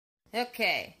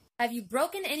Okay. Have you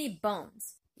broken any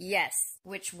bones? Yes.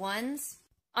 Which ones?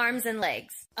 Arms and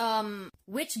legs.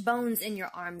 Which bones in your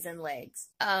arms and legs?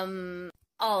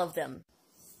 All of them.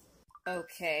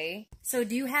 Okay. So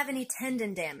do you have any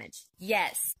tendon damage?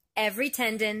 Yes. Every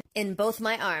tendon in both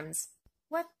my arms.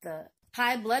 What the?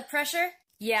 High blood pressure?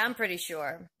 Yeah, I'm pretty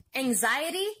sure.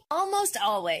 Anxiety? Almost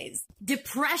always.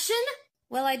 Depression?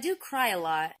 Well, I do cry a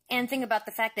lot and think about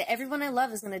the fact that everyone I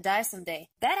love is gonna die someday.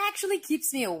 That actually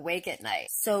keeps me awake at night.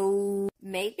 So,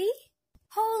 maybe?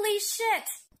 Holy shit!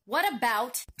 What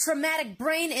about traumatic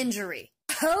brain injury?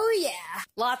 Oh yeah!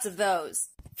 Lots of those.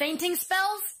 Fainting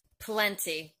spells?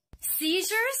 Plenty.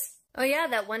 Seizures? Oh yeah,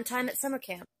 that one time at summer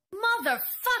camp.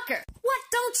 Motherfucker! What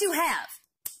don't you have?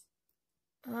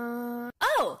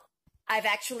 Oh! I've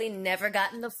actually never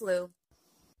gotten the flu.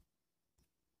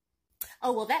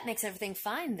 Oh, well, that makes everything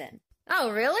fine then.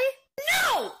 Oh, really?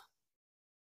 No!